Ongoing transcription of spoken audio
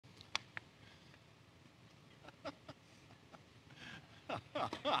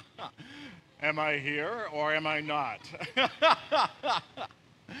Am I here or am I not?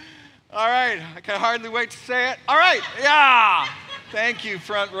 All right, I can hardly wait to say it. All right, yeah. Thank you,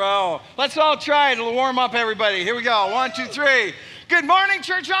 front row. Let's all try it. It'll warm up everybody. Here we go. 1, 2, 3. Good morning,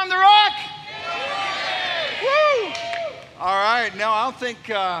 Church on the Rock. Woo! All right. Now I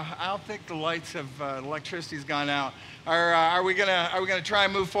don't think the lights have electricity's gone out. Are we gonna try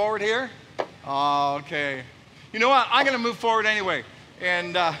and move forward here? Oh, okay. You know what? I'm gonna move forward anyway.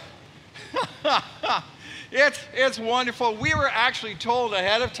 And it's wonderful. We were actually told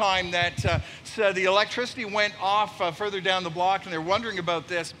ahead of time that so the electricity went off further down the block, and they're wondering about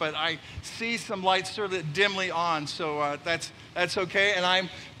this. But I see some lights sort of dimly on, so that's okay. And I'm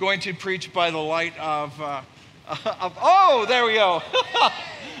going to preach by the light of oh, there we go.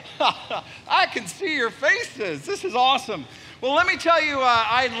 I can see your faces. This is awesome. Well, let me tell you,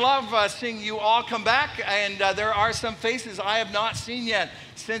 I love seeing you all come back, and there are some faces I have not seen yet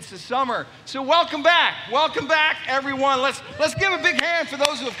since the summer. So welcome back, everyone. Let's give a big hand for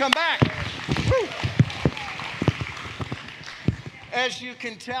those who have come back. Woo. As you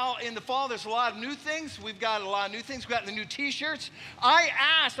can tell, in the fall, there's a lot of new things. We've got a lot of new things. We've got the new T-shirts.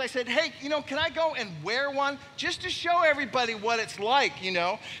 I said, hey, can I go and wear one just to show everybody what it's like,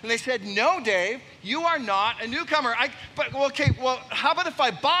 And they said, no, Dave, you are not a newcomer. Well, how about if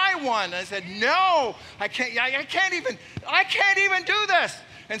I buy one? And I said, no, I can't even do this.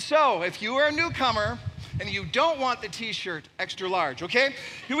 And so, if you are a newcomer, and you don't want the T-shirt, extra large, okay?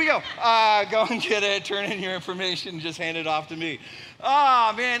 Here we go. Go and get it, turn in your information, just hand it off to me.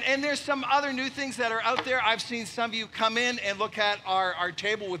 Oh, man, and there's some other new things that are out there. I've seen some of you come in and look at our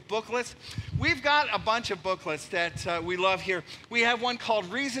table with booklets. We've got a bunch of booklets that we love here. We have one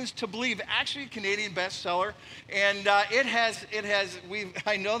called Reasons to Believe, actually a Canadian bestseller, and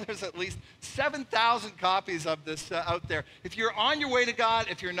I know there's at least 7,000 copies of this out there. If you're on your way to God,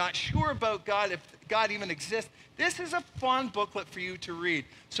 if you're not sure about God, if God even exists, this is a fun booklet for you to read.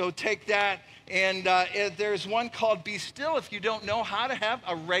 So take that. And there's one called Be Still. If you don't know how to have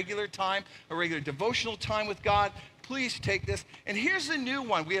a regular devotional time with God, please take this. And here's the new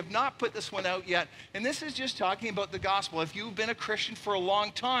one. We have not put this one out yet. And this is just talking about the gospel. If you've been a Christian for a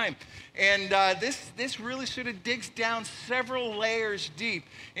long time, and this really sort of digs down several layers deep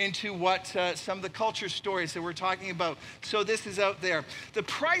into what some of the culture stories that we're talking about. So this is out there. The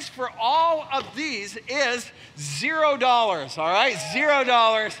price for all of these is $0, all right?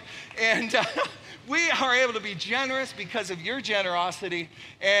 $0. And we are able to be generous because of your generosity,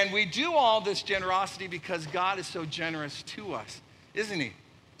 and we do all this generosity because God is so generous to us, isn't he?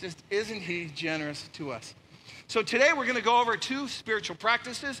 Just isn't he generous to us? So today we're going to go over 2 spiritual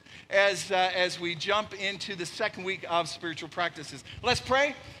practices as we jump into the second week of spiritual practices. Let's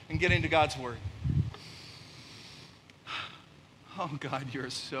pray and get into God's word. Oh God, you're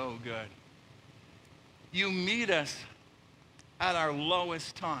so good. You meet us at our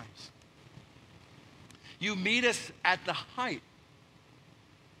lowest times. You meet us at the height.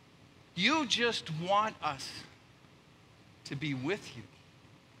 You just want us to be with you,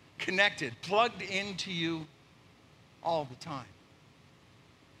 connected, plugged into you all the time.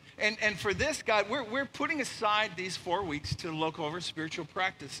 And for this, God, we're putting aside these 4 weeks to look over spiritual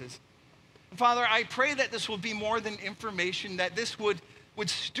practices. Father, I pray that this will be more than information, that this would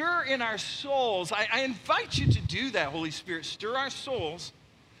stir in our souls. I invite you to do that, Holy Spirit. Stir our souls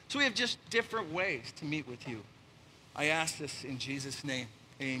so we have just different ways to meet with you. I ask this in Jesus' name.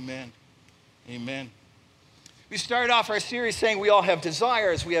 Amen. Amen. We started off our series saying we all have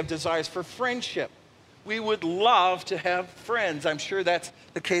desires. We have desires for friendship. We would love to have friends. I'm sure that's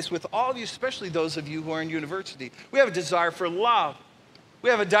the case with all of you, especially those of you who are in university. We have a desire for love. We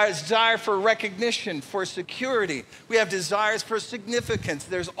have a desire for recognition, for security. We have desires for significance.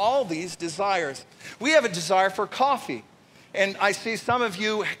 There's all these desires. We have a desire for coffee. And I see some of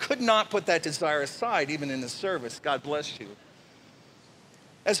you could not put that desire aside, even in the service. God bless you.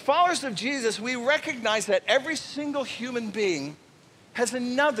 As followers of Jesus, we recognize that every single human being has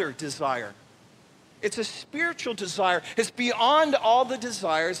another desire. It's a spiritual desire. It's beyond all the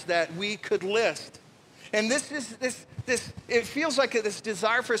desires that we could list. And it feels like this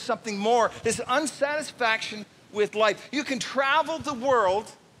desire for something more, this unsatisfaction with life. You can travel the world.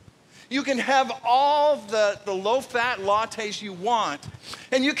 You can have all the low-fat lattes you want,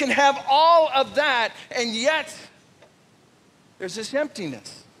 and you can have all of that, and yet there's this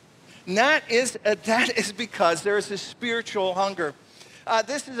emptiness. And that is because there is this spiritual hunger.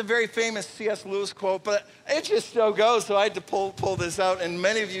 This is a very famous C.S. Lewis quote, but it just so goes, so I had to pull this out, and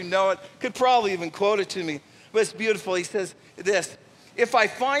many of you know it, could probably even quote it to me. But it's beautiful. He says this: if I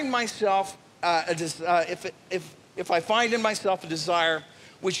find myself if I find in myself a desire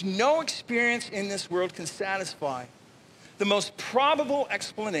which no experience in this world can satisfy. The most probable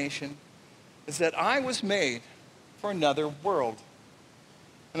explanation is that I was made for another world.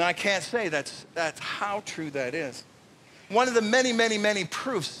 And I can't say that's how true that is. One of the many, many, many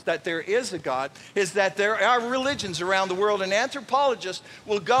proofs that there is a God is that there are religions around the world, and anthropologists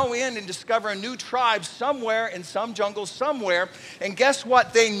will go in and discover a new tribe somewhere in some jungle somewhere, and guess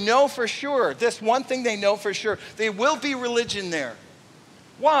what? They know for sure, this one thing they know for sure, there will be religion there.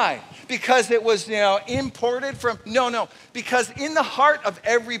 Why? Because it was, imported from, no. Because in the heart of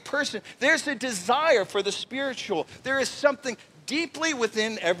every person, there's a desire for the spiritual. There is something deeply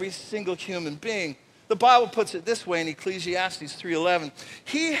within every single human being. The Bible puts it this way in Ecclesiastes 3:11.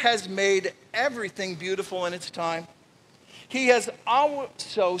 He has made everything beautiful in its time. He has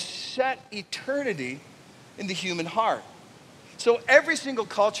also set eternity in the human heart. So every single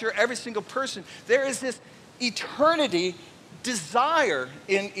culture, every single person, there is this eternity desire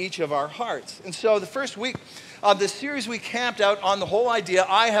in each of our hearts. And so the first week of the series, we camped out on the whole idea,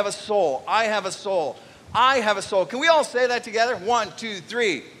 I have a soul, I have a soul, I have a soul. Can we all say that together? 1, 2,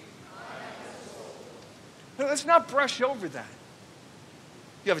 3. Let's not brush over that.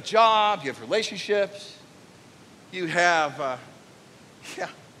 You have a job, you have relationships, you have,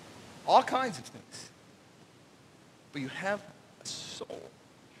 all kinds of things. But you have a soul.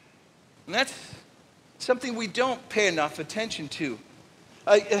 And that's something we don't pay enough attention to.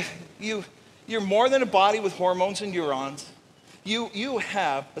 You're more than a body with hormones and neurons. You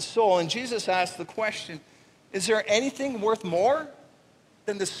have a soul. And Jesus asked the question, is there anything worth more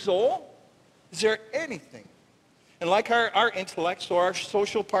than the soul? Is there anything? And like our intellects or our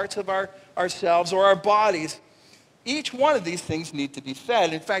social parts of ourselves or our bodies, each one of these things need to be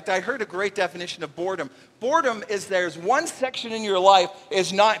fed. In fact, I heard a great definition of boredom. Boredom is there's one section in your life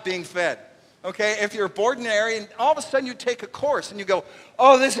is not being fed. Okay, if you're bored in an area and all of a sudden you take a course and you go,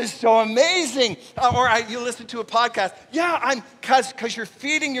 oh, this is so amazing. You listen to a podcast. Yeah, because you're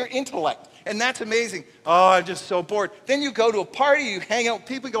feeding your intellect. And that's amazing. Oh, I'm just so bored. Then you go to a party, you hang out with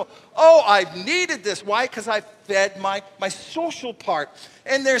people, you go, oh, I've needed this. Why? Because I fed my social part.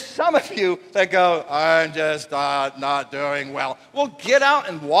 And there's some of you that go, I'm just not doing well. Well, get out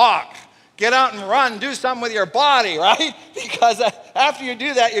and walk. Get out and run. Do something with your body, right? Because after you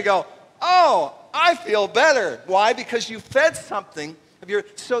do that, you go, oh, I feel better. Why? Because you fed something of your,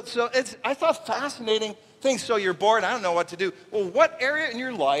 I thought fascinating things. So you're bored, I don't know what to do. Well, what area in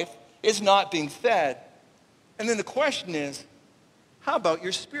your life is not being fed? And then the question is, how about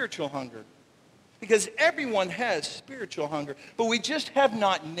your spiritual hunger? Because everyone has spiritual hunger, but we just have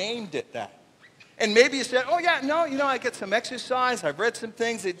not named it that. And maybe you said, oh yeah, no, I get some exercise, I've read some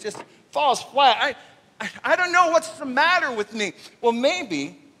things, it just falls flat. I don't know what's the matter with me. Well,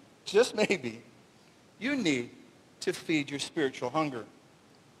 maybe, just maybe, you need to feed your spiritual hunger.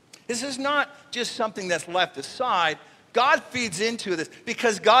 This is not just something that's left aside. God feeds into this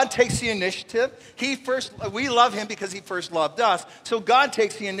because God takes the initiative. We love him because he first loved us. So God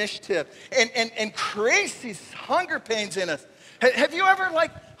takes the initiative and creates these hunger pains in us. Have you ever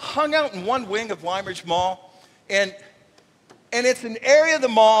hung out in one wing of Limeridge Mall? And it's an area of the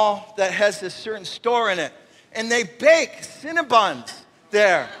mall that has this certain store in it. And they bake Cinnabons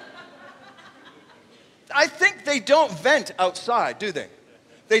there. I think they don't vent outside, do they?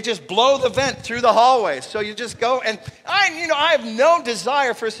 They just blow the vent through the hallways. So you just go, and I have no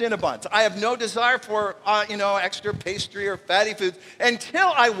desire for Cinnabons. I have no desire for, extra pastry or fatty foods until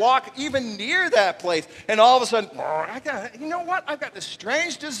I walk even near that place. And all of a sudden, I've got this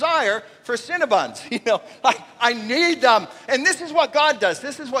strange desire for Cinnabons. I need them. And this is what God does.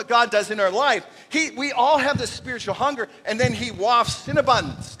 This is what God does in our life. We all have this spiritual hunger, and then he wafts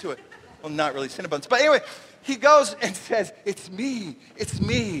Cinnabons to it. Well, not really Cinnabons, but anyway, he goes and says, it's me,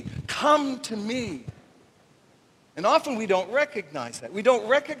 come to me. And often we don't recognize that. We don't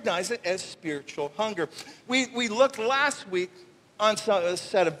recognize it as spiritual hunger. We looked last week on a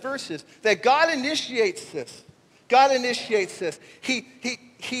set of verses that God initiates this. God initiates this. He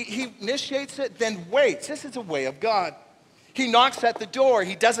initiates it, then waits. This is a way of God. He knocks at the door.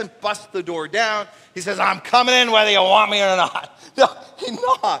 He doesn't bust the door down. He says, I'm coming in whether you want me or not. No, he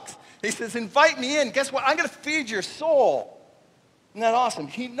knocks. He says, invite me in. Guess what? I'm going to feed your soul. Isn't that awesome?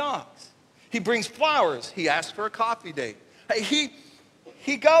 He knocks. He brings flowers. He asks for a coffee date.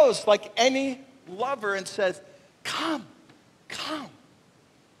 He goes like any lover and says, come, come.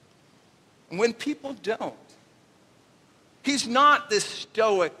 And when people don't, he's not this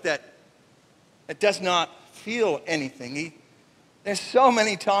stoic that does not feel anything. There's so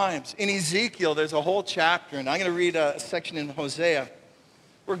many times. In Ezekiel, there's a whole chapter, and I'm going to read a section in Hosea,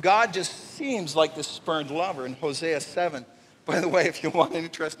 where God just seems like this spurned lover in Hosea 7. By the way, if you want an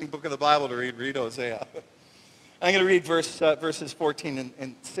interesting book of the Bible to read Hosea. I'm going to read verses 14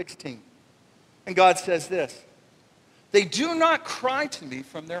 and 16. And God says this, they do not cry to me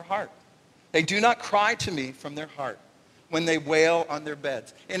from their heart. They do not cry to me from their heart when they wail on their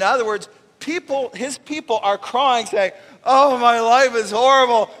beds. In other words, his people are crying, saying, oh, my life is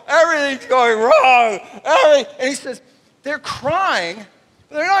horrible. Everything's going wrong. And he says, they're crying,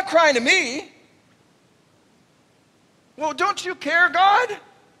 but they're not crying to me. Well, don't you care, God?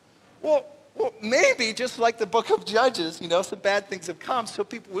 Well, maybe just like the book of Judges, some bad things have come, so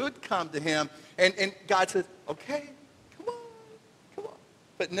people would come to him. And God says, okay, come on.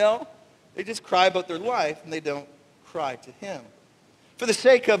 But no, they just cry about their life, and they don't cry to him. For the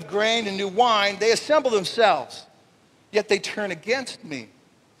sake of grain and new wine, they assemble themselves, yet they turn against me.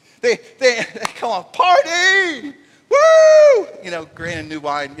 They come on, party! Woo! Grain and new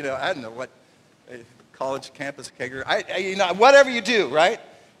wine, I don't know what, college campus kegger, whatever you do, right?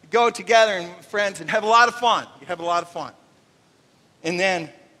 You go together and friends and have a lot of fun. You have a lot of fun. And then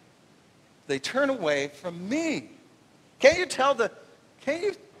they turn away from me. Can't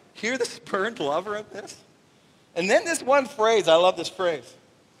you hear the spurned lover of this? And then this one phrase, I love this phrase.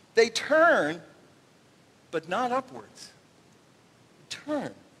 They turn, but not upwards.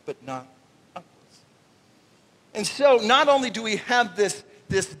 Turn, but not upwards. And so not only do we have this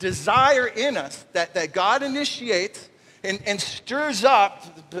desire in us that God initiates and stirs up,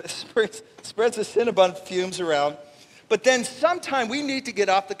 spreads the Cinnabon fumes around, but then sometime we need to get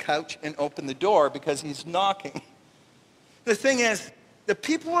off the couch and open the door because he's knocking. The thing is, the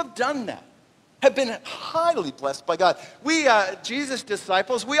people who have done that have been highly blessed by God. We, Jesus'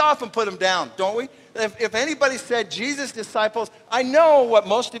 disciples, we often put them down, don't we? If anybody said Jesus' disciples, I know what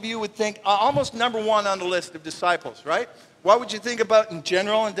most of you would think, almost number one on the list of disciples, right? What would you think about in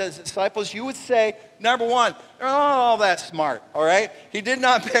general and as disciples? You would say, number one, they're not all that smart, all right? He did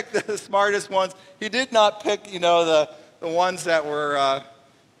not pick the smartest ones. He did not pick, the ones that were,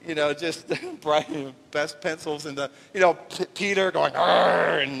 just bright, best pencils, and Peter going,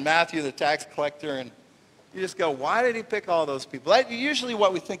 "Arr," and Matthew, the tax collector, and you just go, why did he pick all those people? That's usually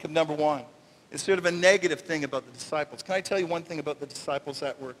what we think of number one. It's sort of a negative thing about the disciples. Can I tell you one thing about the disciples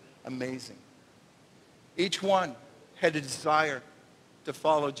that were amazing? Each one had a desire to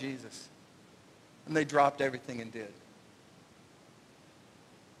follow Jesus, and they dropped everything and did.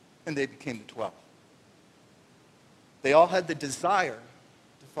 And they became the 12. They all had the desire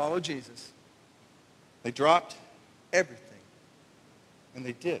to follow Jesus. They dropped everything, and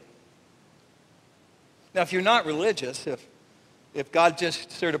they did. Now, if you're not religious, if God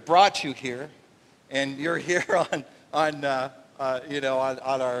just sort of brought you here, and you're here on our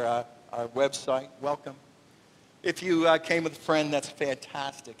website, welcome. If you came with a friend, that's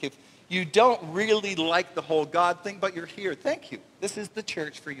fantastic. If you don't really like the whole God thing, but you're here, thank you. This is the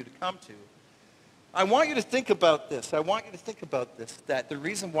church for you to come to. I want you to think about this. That the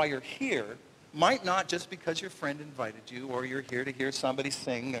reason why you're here might not just because your friend invited you or you're here to hear somebody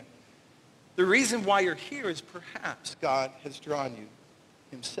sing. The reason why you're here is perhaps God has drawn you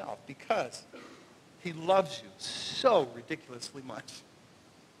himself because he loves you so ridiculously much.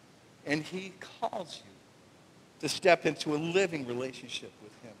 And he calls you to step into a living relationship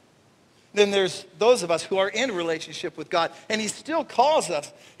with him. Then there's those of us who are in a relationship with God, and he still calls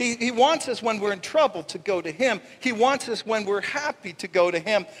us. He wants us when we're in trouble to go to him. He wants us when we're happy to go to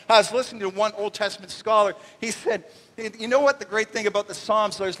him. I was listening to one Old Testament scholar. He said, you know what the great thing about the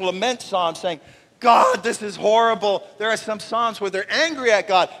Psalms? There's lament Psalms saying, God, this is horrible. There are some Psalms where they're angry at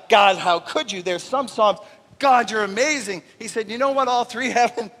God. God, how could you? There's some Psalms, God, you're amazing. He said, you know what all three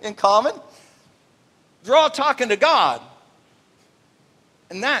have in common? They're all talking to God.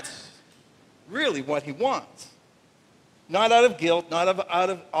 And that's really what he wants. Not out of guilt, not out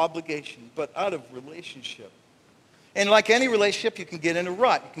of obligation, but out of relationship. And like any relationship, you can get in a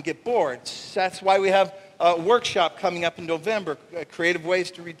rut. You can get bored. That's why we have a workshop coming up in November, Creative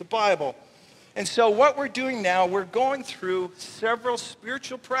Ways to Read the Bible. And so what we're doing now, we're going through several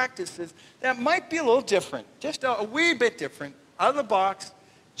spiritual practices that might be a little different, just a wee bit different, out of the box,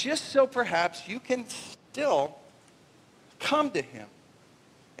 just so perhaps you can still come to him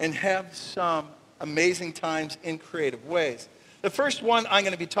and have some amazing times in creative ways. The first one I'm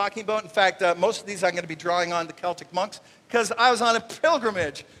going to be talking about, in fact, most of these I'm going to be drawing on the Celtic monks because I was on a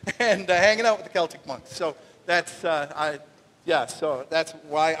pilgrimage and hanging out with the Celtic monks. So that's, so that's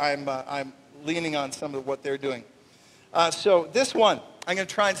why I'm leaning on some of what they're doing. So this one, I'm going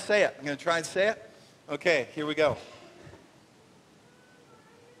to try and say it. Okay, here we go.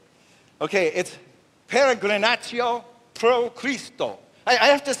 Okay, it's peregrinatio pro Christo. I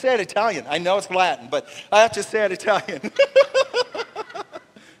have to say it Italian. I know it's Latin, but I have to say it Italian. Isn't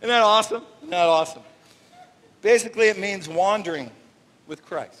that awesome? Isn't that awesome? Basically, it means wandering with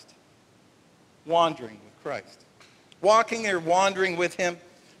Christ. Wandering with Christ. Walking or wandering with him,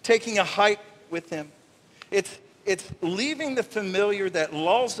 taking a hike with him. It's leaving the familiar that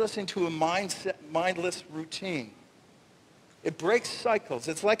lulls us into a mindless routine. It breaks cycles.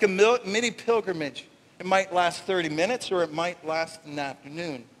 It's like a mini pilgrimage. It might last 30 minutes or it might last an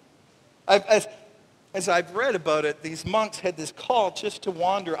afternoon. As I've read about it, these monks had this call just to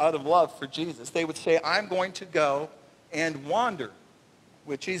wander out of love for Jesus. They would say, I'm going to go and wander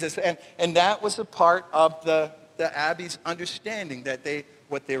with Jesus. And that was a part of the Abbey's understanding that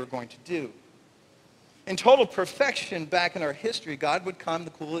what they were going to do. In total perfection back in our history, God would come the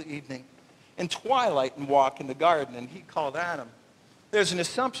cool evening in twilight and walk in the garden, and he called Adam. There's an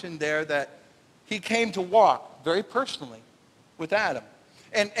assumption there that he came to walk very personally with Adam.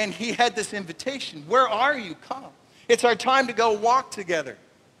 And he had this invitation, where are you? Come. It's our time to go walk together.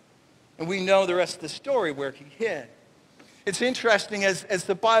 And we know the rest of the story where he hid. It's interesting as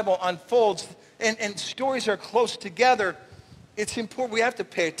the Bible unfolds and stories are close together, it's important. We have to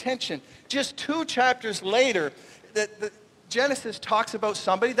pay attention. Just 2 chapters later, the Genesis talks about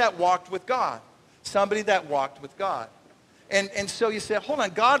somebody that walked with God. Somebody that walked with God. And so you say, hold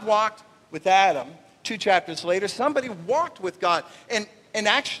on, God walked with Adam. 2 chapters later, somebody walked with God. And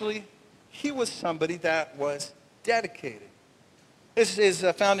actually, he was somebody that was dedicated. This is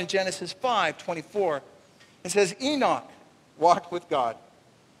found in Genesis 5:24. It says, Enoch walked with God,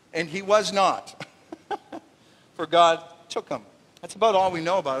 and he was not, for God took him. That's about all we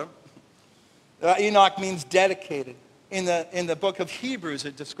know about him. Enoch means dedicated. In the book of Hebrews,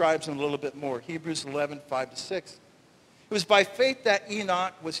 it describes him a little bit more. Hebrews 11:5-6. It was by faith that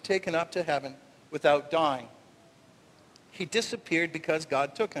Enoch was taken up to heaven without dying. He disappeared because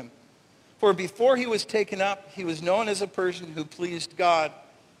God took him. For before he was taken up, he was known as a person who pleased God.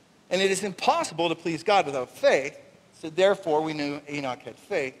 And it is impossible to please God without faith. So therefore, we knew Enoch had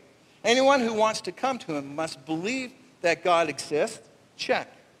faith. Anyone who wants to come to him must believe that God exists, check,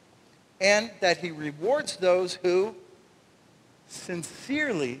 and that he rewards those who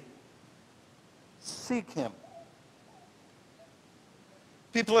sincerely seek him.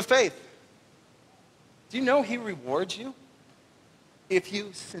 People of faith, do you know he rewards you if you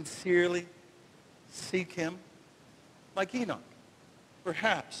sincerely seek him? Like Enoch,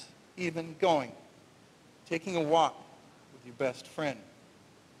 perhaps even taking a walk with your best friend.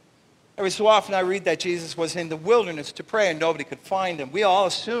 Every so often I read that Jesus was in the wilderness to pray and nobody could find him. We all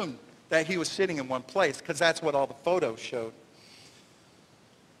assumed that he was sitting in one place because that's what all the photos showed.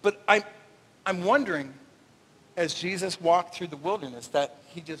 But I'm wondering, as Jesus walked through the wilderness, that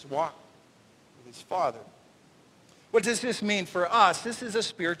he just walked with his Father. What does this mean for us? This is a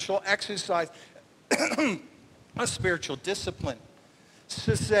spiritual exercise, a spiritual discipline.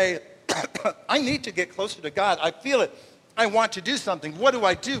 To say, I need to get closer to God. I feel it. I want to do something. What do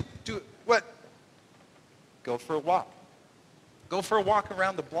I do? What? Go for a walk. Go for a walk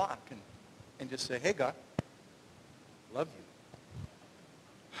around the block and just say, hey, God, I love you.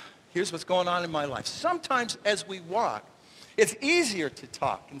 Here's what's going on in my life. Sometimes as we walk, it's easier to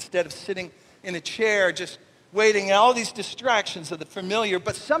talk instead of sitting in a chair just waiting, all these distractions of the familiar.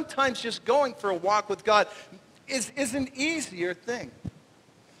 But sometimes just going for a walk with God is an easier thing.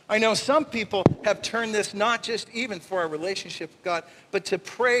 I know some people have turned this not just even for our relationship with God, but to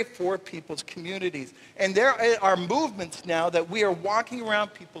pray for people's communities. And there are movements now that we are walking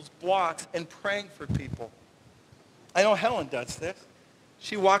around people's blocks and praying for people. I know Helen does this.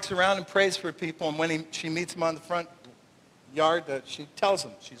 She walks around and prays for people, and when she meets them on the front yard, she tells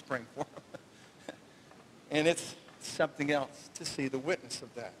them she's praying for them. And it's something else to see the witness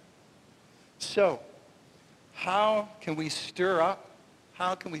of that. So, how can we stir up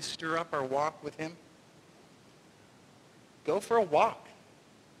our walk with him? Go for a walk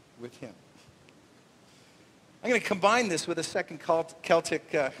with him. I'm going to combine this with a second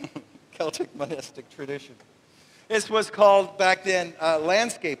Celtic monastic tradition. This was called back then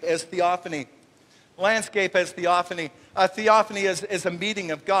landscape as theophany. Landscape as theophany. Theophany is a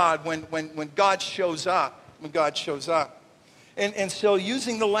meeting of God when God shows up. When God shows up. And so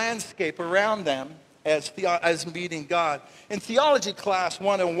using the landscape around them as meeting God. In theology class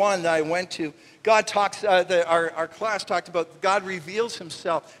 101 that I went to, God talks, our class talked about God reveals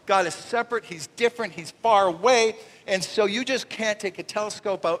himself. God is separate, he's different, he's far away, and so you just can't take a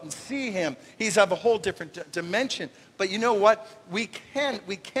telescope out and see him. He's of a whole different dimension. But you know what? We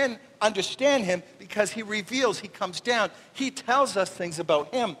can understand him because he reveals, he comes down, he tells us things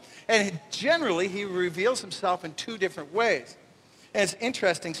about him. And generally, he reveals himself in 2 different ways. And it's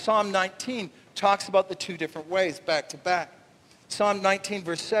interesting, Psalm 19 talks about the two different ways, back to back. Psalm 19,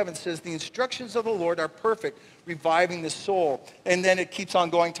 verse 7 says, the instructions of the Lord are perfect, reviving the soul. And then it keeps on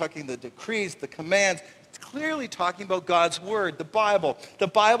going, talking the decrees, the commands. It's clearly talking about God's word, the Bible. The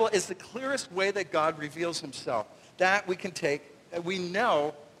Bible is the clearest way that God reveals himself. That we can take, that we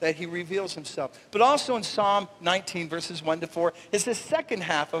know that he reveals himself. But also in Psalm 19, verses 1 to 4, is the second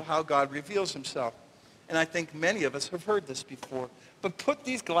half of how God reveals himself. And I think many of us have heard this before. But put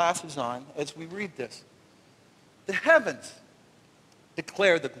these glasses on as we read this. The heavens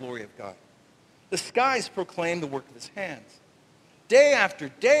declare the glory of God. The skies proclaim the work of his hands. Day after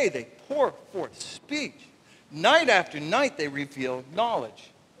day they pour forth speech. Night after night they reveal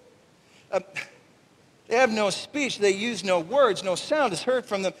knowledge. They have no speech. They use no words. No sound is heard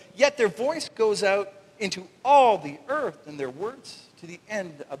from them. Yet their voice goes out into all the earth and their words to the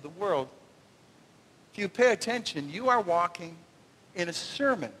end of the world. If you pay attention, you are walking in a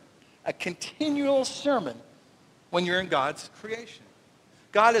sermon, a continual sermon when you're in God's creation.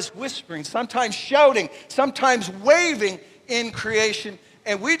 God is whispering, sometimes shouting, sometimes waving in creation,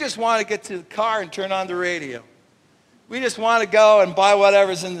 and we just want to get to the car and turn on the radio. We just want to go and buy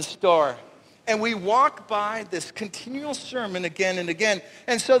whatever's in the store. And we walk by this continual sermon again and again.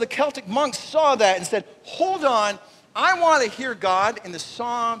 And so the Celtic monks saw that and said, hold on, I want to hear God in the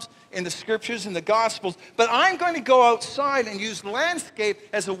Psalms, in the Scriptures, in the Gospels, but I'm going to go outside and use landscape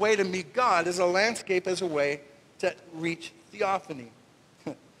as a way to meet God, as a landscape as a way to reach theophany.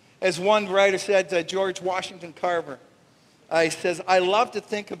 As one writer said, George Washington Carver, he says, I love to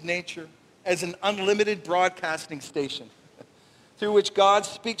think of nature as an unlimited broadcasting station through which God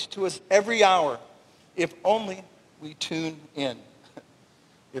speaks to us every hour, if only we tune in.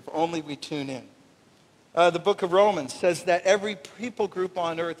 If only we tune in. The book of Romans says that every people group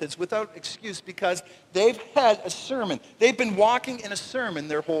on earth is without excuse because they've had a sermon. They've been walking in a sermon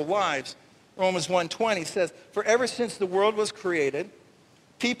their whole lives. Romans 1:20 says, for ever since the world was created,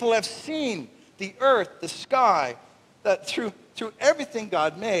 people have seen the earth, the sky, that through everything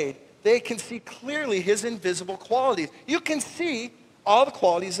God made, they can see clearly his invisible qualities. You can see all the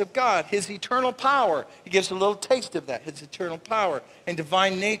qualities of God, his eternal power. He gives a little taste of that, his eternal power and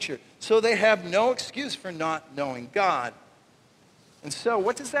divine nature. So they have no excuse for not knowing God. And so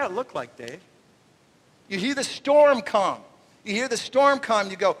what does that look like, Dave? You hear the storm come. You hear the storm come,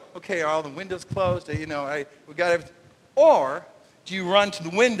 you go, okay, are all the windows closed? We got everything. Or do you run to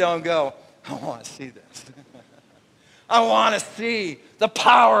the window and go, I want to see this. I want to see the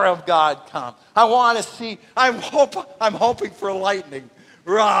power of God come. I want to see, I'm hoping for lightning.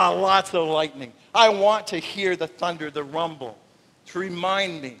 Lots of lightning. I want to hear the thunder, the rumble, to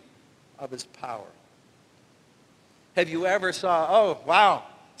remind me of his power. Have you ever saw, oh, wow,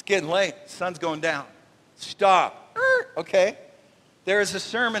 it's getting late. The sun's going down. Stop. Okay. There is a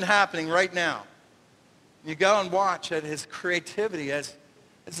sermon happening right now. You go and watch at his creativity as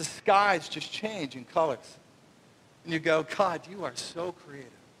the skies just change in colors. And you go, God, you are so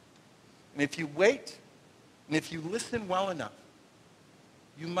creative. And if you wait, and if you listen well enough,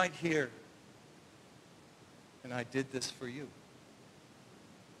 you might hear, and I did this for you.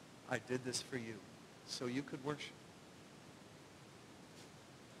 I did this for you, so you could worship.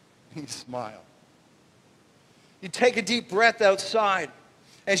 And you smile. You take a deep breath outside.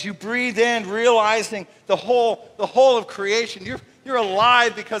 As you breathe in, realizing the whole of creation, you're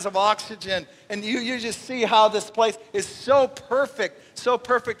alive because of oxygen. And you just see how this place is so perfect,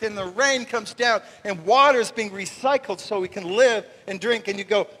 and the rain comes down, and water is being recycled so we can live and drink. And you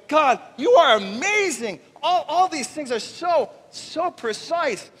go, God, you are amazing. All these things are so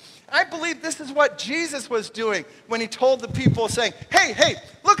precise. I believe this is what Jesus was doing when he told the people, saying, hey,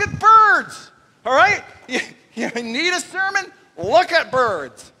 look at birds, all right? You need a sermon? Look at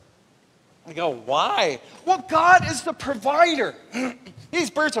birds. I go, why? Well, God is the provider. These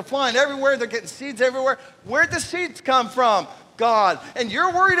birds are flying everywhere. They're getting seeds everywhere. Where'd the seeds come from? God. And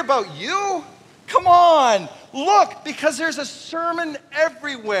you're worried about you? Come on. Look, because there's a sermon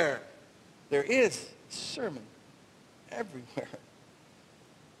everywhere. There is a sermon everywhere.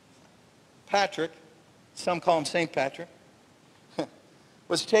 Patrick, some call him St. Patrick,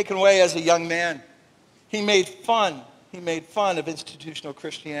 was taken away as a young man. He made fun of institutional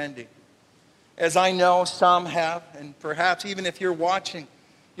Christianity. As I know some have, and perhaps even if you're watching,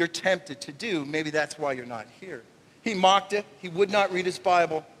 you're tempted to do. Maybe that's why you're not here. He mocked it. He would not read his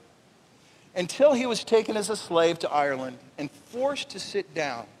Bible until he was taken as a slave to Ireland and forced to sit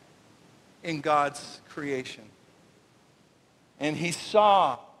down in God's creation. And he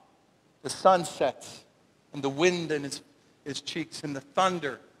saw the sunsets and the wind in his cheeks and the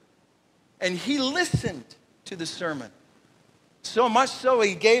thunder. And he listened to the sermon. So much so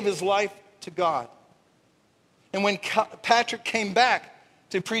he gave his life to God. And when Patrick came back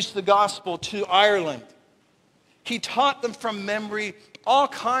to preach the gospel to Ireland, he taught them from memory all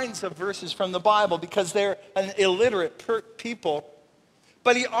kinds of verses from the Bible because they're an illiterate people.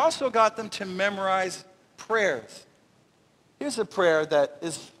 But he also got them to memorize prayers. Here's a prayer that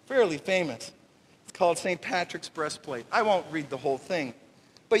is fairly famous. It's called St. Patrick's Breastplate. I won't read the whole thing,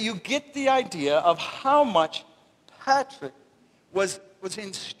 but you get the idea of how much Patrick was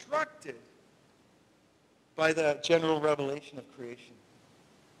instructed by the general revelation of creation.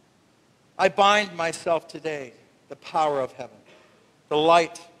 I bind myself today, the power of heaven, the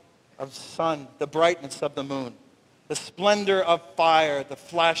light of the sun, the brightness of the moon, the splendor of fire, the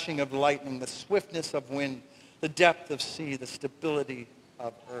flashing of lightning, the swiftness of wind, the depth of sea, the stability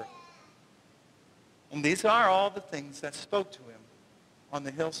of earth. And these are all the things that spoke to him on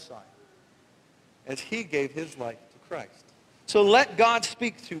the hillside as he gave his life to Christ. So let God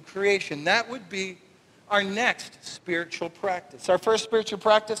speak through creation. That would be our next spiritual practice. Our first spiritual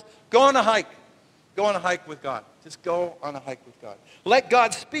practice, go on a hike. Go on a hike with God. Just go on a hike with God. Let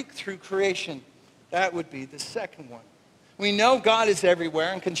God speak through creation. That would be the second one. We know God is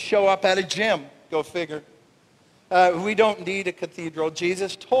everywhere and can show up at a gym. Go figure. We don't need a cathedral.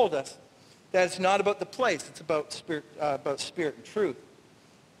 Jesus told us that it's not about the place. It's about spirit and truth.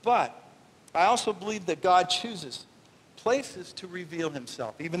 But I also believe that God chooses places to reveal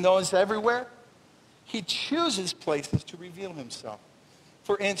himself. Even though he's everywhere, he chooses places to reveal himself.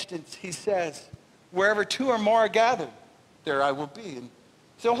 For instance, he says, wherever two or more are gathered, there I will be. And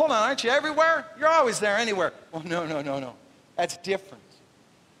so hold on, aren't you everywhere? You're always there anywhere. Well, no. That's different.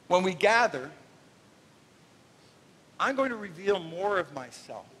 When we gather, I'm going to reveal more of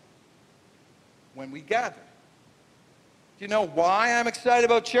myself when we gather. Do you know why I'm excited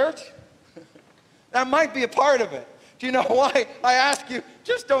about church? That might be a part of it. Do you know why I ask you,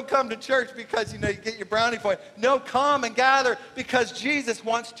 just don't come to church because, you get your brownie point. No, come and gather because Jesus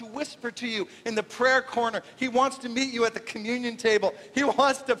wants to whisper to you in the prayer corner. He wants to meet you at the communion table. He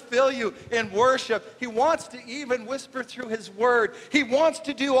wants to fill you in worship. He wants to even whisper through his word. He wants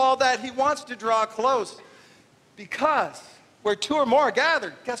to do all that. He wants to draw close because where two or more are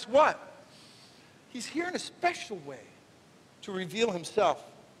gathered, guess what? He's here in a special way to reveal himself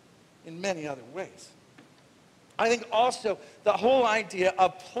in many other ways. I think also the whole idea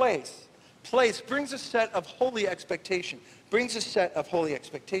of place brings a set of holy expectation,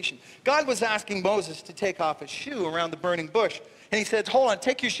 God was asking Moses to take off his shoe around the burning bush. And he said, hold on,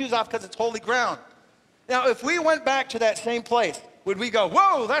 take your shoes off because it's holy ground. Now, if we went back to that same place, would we go,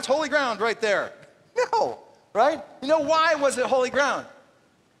 whoa, that's holy ground right there? No, right? You know why was it holy ground?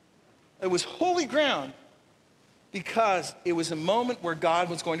 It was holy ground because it was a moment where God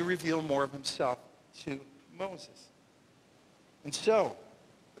was going to reveal more of himself to Moses. And so,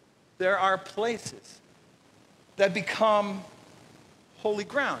 there are places that become holy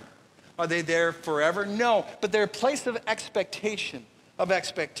ground. Are they there forever? No, but they're a place of expectation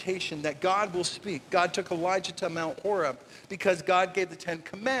that God will speak. God took Elijah to Mount Horeb because God gave the 10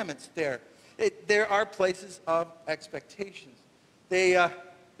 Commandments there. There are places of expectations. The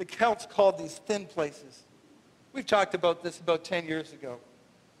Celts called these thin places. We've talked about this about 10 years ago.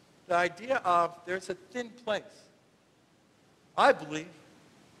 The idea of there's a thin place. I believe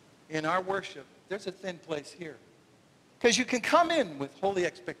in our worship, there's a thin place here. Because you can come in with holy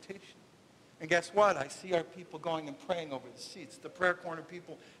expectation. And guess what? I see our people going and praying over the seats. The prayer corner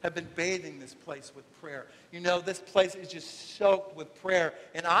people have been bathing this place with prayer. This place is just soaked with prayer.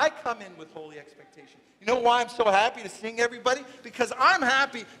 And I come in with holy expectation. You know why I'm so happy to sing everybody? Because I'm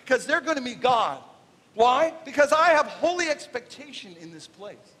happy because they're going to meet God. Why? Because I have holy expectation in this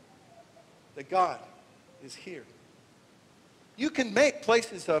place. That God is here. You can make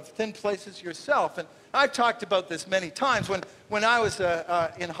places of thin places yourself. And I've talked about this many times. When I was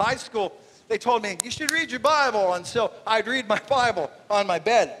in high school, they told me, you should read your Bible. And so I'd read my Bible on my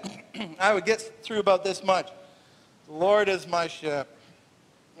bed. I would get through about this much. The Lord is my shepherd.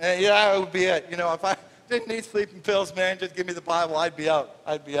 And that would be it. If I didn't need sleeping pills, man, just give me the Bible. I'd be out,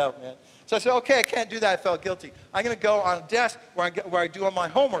 man. So I said, okay, I can't do that. I felt guilty. I'm going to go on a desk where I do all my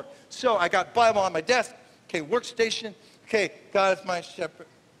homework. So I got Bible on my desk. Okay, workstation. Okay, God is my shepherd.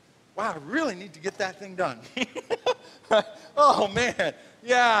 Wow, I really need to get that thing done. Oh, man.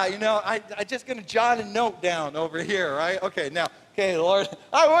 Yeah, I just going to jot a note down over here, right? Okay, now, Lord,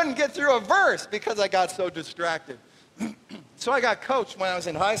 I wouldn't get through a verse because I got so distracted. So I got coached when I was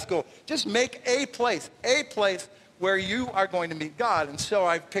in high school. Just make a place where you are going to meet God. And so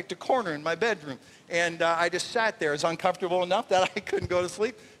I picked a corner in my bedroom. And I just sat there. It was uncomfortable enough that I couldn't go to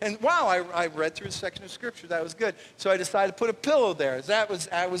sleep. And wow, I read through a section of Scripture. That was good. So I decided to put a pillow there. That was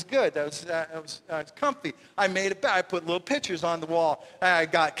good. That was comfy. I made it back. I put little pictures on the wall. I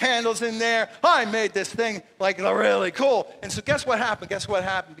got candles in there. I made this thing like really cool. And so guess what happened? Guess what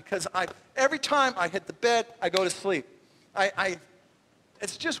happened? Because every time I hit the bed, I go to sleep.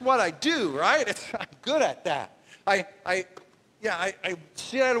 It's just what I do, right? I'm good at that. I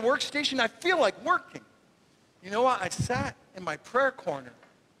sit at a workstation, I feel like working. You know what? I sat in my prayer corner.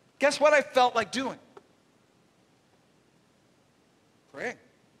 Guess what I felt like doing? Praying.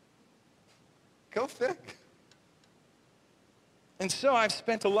 Go fig. And so I've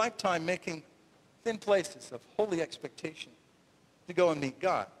spent a lifetime making thin places of holy expectation to go and meet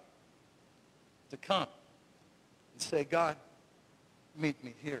God, to come and say, God, meet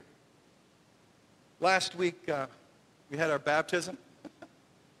me here. Last week, we had our baptism.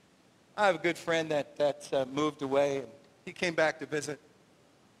 I have a good friend that's moved away, and he came back to visit.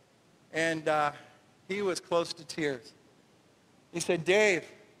 And he was close to tears. He said, Dave,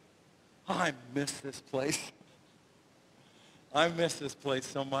 I miss this place. I miss this place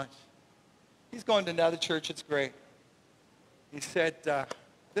so much. He's going to another church. It's great. He said,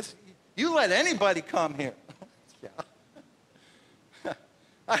 you let anybody come here. Yeah.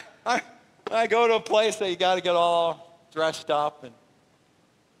 I go to a place that you got to get all dressed up, and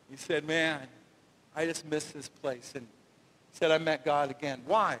he said, man, I just miss this place. And he said, I met God again.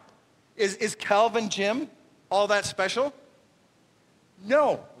 Why? Is Calvin Gym all that special?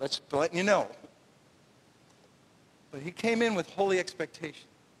 No, let's let you know. But he came in with holy expectation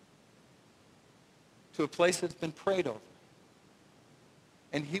to a place that's been prayed over.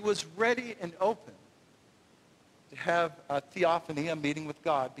 And he was ready and open to have a theophany, a meeting with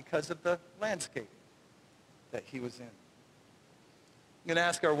God, because of the landscape that he was in. I'm going to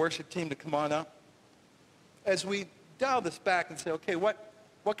ask our worship team to come on up. As we dial this back and say, okay, what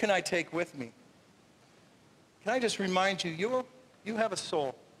can I take with me? Can I just remind you, you have a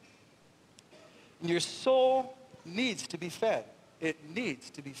soul. And your soul needs to be fed. It needs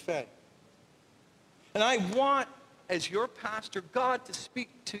to be fed. And I want, as your pastor, God to speak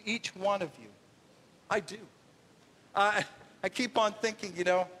to each one of you. I do. I keep on thinking,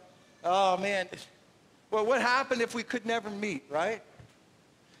 oh man, well, what happened if we could never meet, right?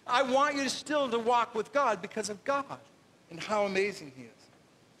 I want you still to walk with God because of God and how amazing he is.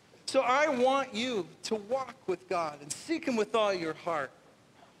 So I want you to walk with God and seek him with all your heart.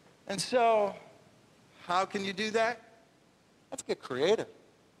 And so, how can you do that? Let's get creative.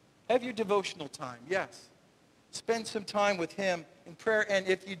 Have your devotional time, yes. Spend some time with him in prayer. And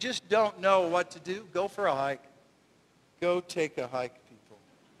if you just don't know what to do, go for a hike. Go take a hike, people.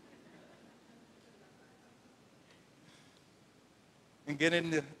 And get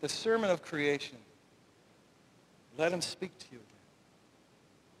into the sermon of creation. Let him speak to you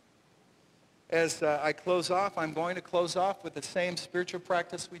again. As I close off, I'm going to close off with the same spiritual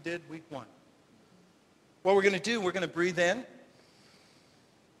practice we did week 1. What we're going to do, we're going to breathe in.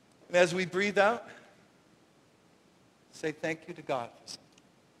 And as we breathe out, say thank you to God for something.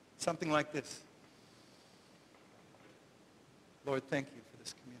 Something like this. Lord, thank you for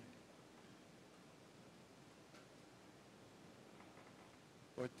this community.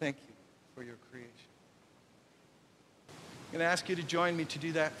 Lord, thank you for your creation. I'm going to ask you to join me to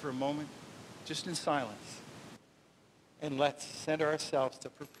do that for a moment, just in silence. And let's center ourselves to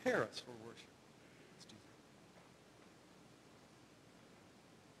prepare us for worship. Let's do that.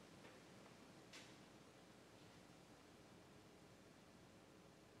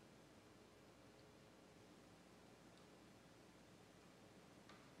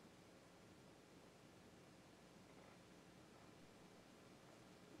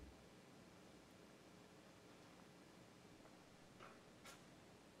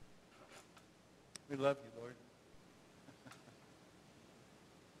 We love you, Lord.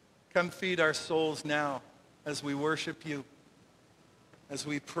 Come feed our souls now as we worship you, as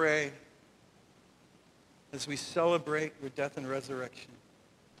we pray, as we celebrate your death and resurrection.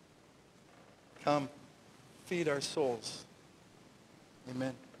 Come feed our souls.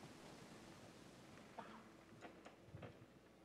 Amen.